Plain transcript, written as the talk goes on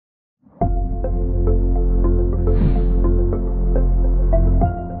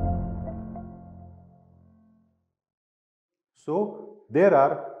So there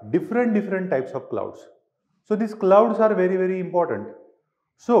are different types of clouds. So these clouds are very important.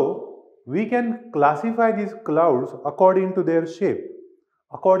 So we can classify these clouds according to their shape,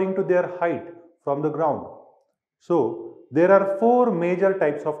 according to their height from the ground. So there are four major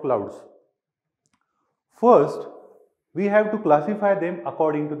types of clouds. First, we have to classify them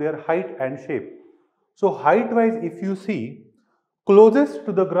according to their height and shape. So height wise, if you see, closest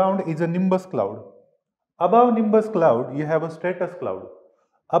to the ground is a Nimbus Cloud. Above Nimbus Cloud, you have a Stratus Cloud.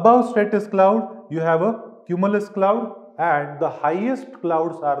 Above Stratus Cloud, you have a Cumulus Cloud, and the highest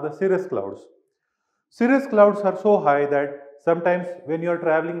clouds are the Cirrus Clouds. Cirrus Clouds are so high that sometimes when you are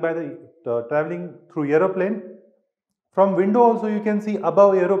traveling traveling through aeroplane, from window also you can see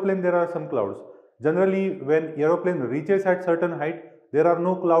above aeroplane there are some clouds. Generally, when aeroplane reaches at certain height, there are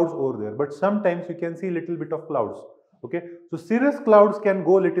no clouds over there, but sometimes you can see little bit of clouds. Okay, so cirrus clouds can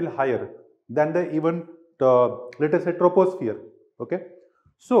go little higher than the even let us say troposphere. Okay,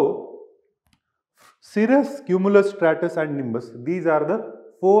 so cirrus, cumulus, stratus, and nimbus. These are the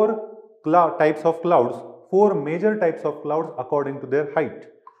four types of clouds, four major types of clouds according to their height.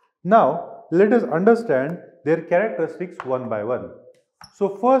 Now let us understand their characteristics one by one. So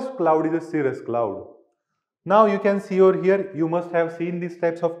first cloud is a cirrus cloud. Now you can see over here, you must have seen these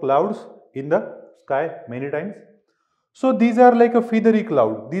types of clouds in the sky many times. So these are like a feathery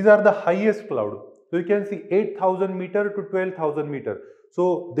cloud. These are the highest cloud. So you can see 8,000 meter to 12,000 meter.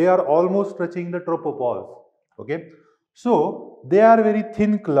 So they are almost touching the tropopause. Okay. So they are very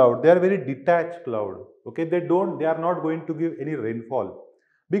thin cloud. They are very detached cloud. Okay. They are not going to give any rainfall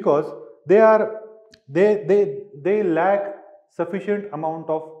because they lack sufficient amount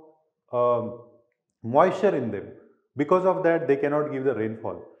of moisture in them. Because of that, they cannot give the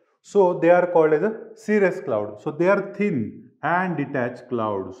rainfall. So they are called as a cirrus cloud. So they are thin and detached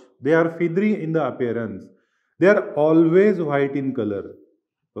clouds. They are feathery in the appearance. They are always white in color.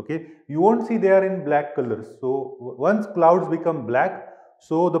 Okay, you won't see they are in black colors. So once clouds become black,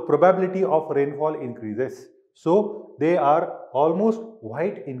 so the probability of rainfall increases. So they are almost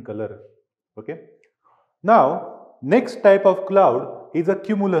white in color. Okay. Now next type of cloud is a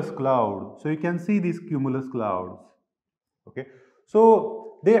cumulus cloud. So you can see these cumulus clouds. Okay.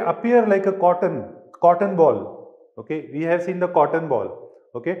 So they appear like a cotton ball. Okay. We have seen the cotton ball.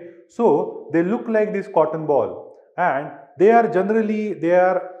 Okay. So they look like this cotton ball, and they are generally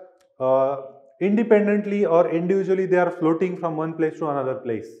independently or individually they are floating from one place to another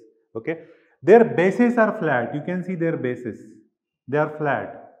place. Okay. Their bases are flat. You can see their bases. They are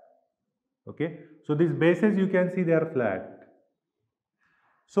flat. Okay. So these bases you can see they are flat.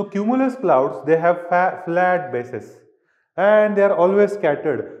 So cumulus clouds, they have flat bases and they are always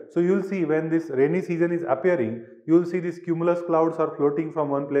scattered. So you will see when this rainy season is appearing, you will see these cumulus clouds are floating from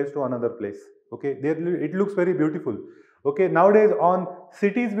one place to another place. Okay, it looks very beautiful. Okay, nowadays on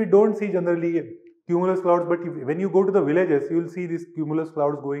cities we don't see generally cumulus clouds, but when you go to the villages, you will see these cumulus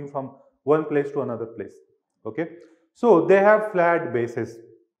clouds going from one place to another place. Okay, so they have flat bases.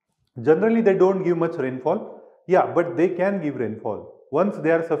 Generally they don't give much rainfall. Yeah, but they can give rainfall. Once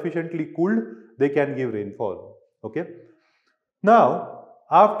they are sufficiently cooled, they can give rainfall. Okay. Now,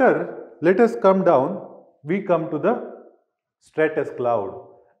 after, let us come down, we come to the stratus cloud.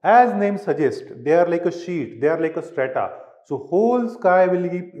 As name suggests, they are like a sheet, they are like a strata. So whole sky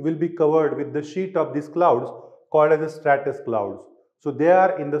will be covered with the sheet of these clouds called as the stratus clouds. So they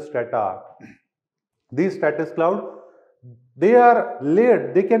are in the strata. These stratus cloud, they are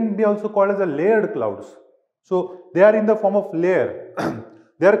layered. They can be also called as a layered clouds. So they are in the form of layer.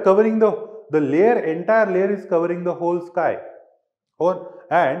 They are covering the layer, entire layer is covering the whole sky.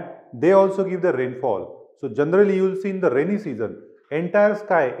 And they also give the rainfall. So generally you will see in the rainy season, entire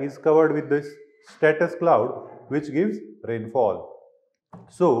sky is covered with this stratus cloud which gives rainfall.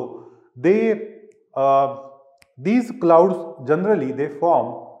 So these clouds generally they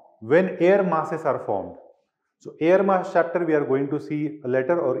form when air masses are formed. So air mass chapter we are going to see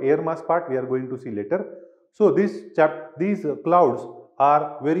later, or air mass part we are going to see later. So these clouds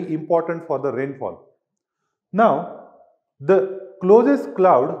are very important for the rainfall. Now the closest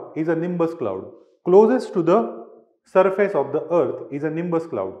cloud is a Nimbus Cloud. Closest to the surface of the earth is a Nimbus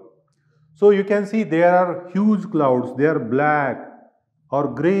Cloud. So you can see there are huge clouds. They are black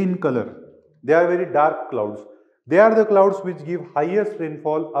or grey in color. They are very dark clouds. They are the clouds which give highest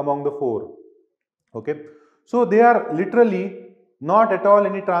rainfall among the four. Okay. So they are literally not at all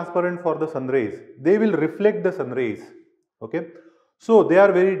any transparent for the sun rays. They will reflect the sun rays. Okay. So they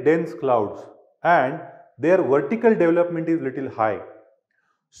are very dense clouds and their vertical development is little high.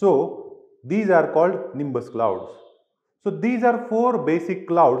 So these are called Nimbus Clouds. So these are four basic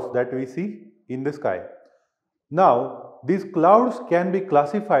clouds that we see in the sky. Now these clouds can be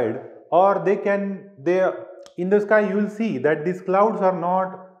classified, or in the sky you will see that these clouds are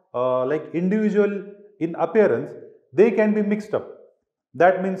not like individual in appearance, they can be mixed up.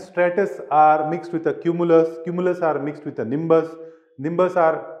 That means stratus are mixed with a cumulus, cumulus are mixed with a nimbus, nimbus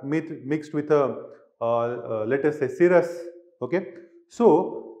are mixed with a let us say cirrus. Okay,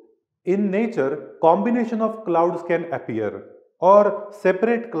 so in nature combination of clouds can appear, or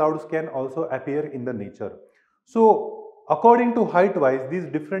separate clouds can also appear in the nature. So according to height wise, these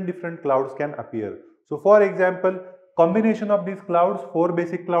different clouds can appear. So for example, combination of these clouds, four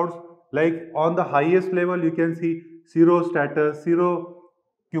basic clouds, like on the highest level you can see cirrostratus,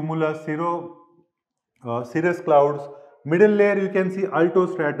 cirrocumulus, cirrus clouds. Middle layer you can see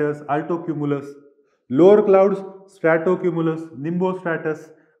altostratus, altocumulus. Lower clouds stratocumulus,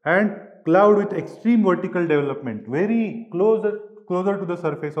 nimbostratus, and cloud with extreme vertical development, very closer to the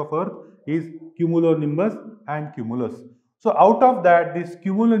surface of Earth, is cumulonimbus and cumulus. So out of that, this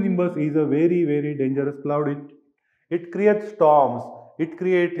cumulonimbus is a very dangerous cloud. It creates storms, it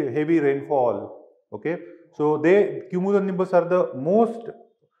creates heavy rainfall. Okay, so cumulonimbus are the most,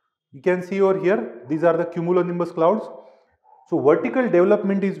 you can see over here, these are the cumulonimbus clouds. So vertical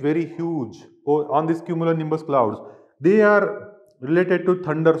development is very huge on these cumulonimbus clouds. They are related to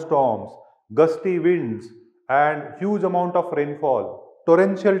thunderstorms, gusty winds, and huge amount of rainfall,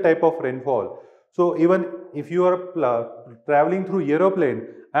 torrential type of rainfall. So even if you are traveling through aeroplane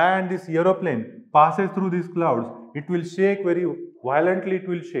and this aeroplane passes through these clouds, it will shake very violently, it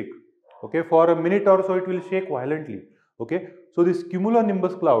will shake. Okay, for a minute or so it will shake violently. Okay, so these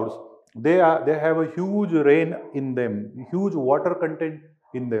cumulonimbus clouds, they have a huge rain in them, huge water content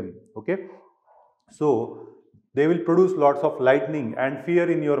in them. Okay, so they will produce lots of lightning and fear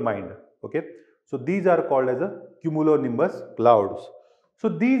in your mind. Okay, so these are called as a cumulonimbus clouds. So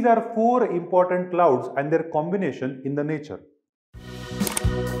these are four important clouds and their combination in the nature.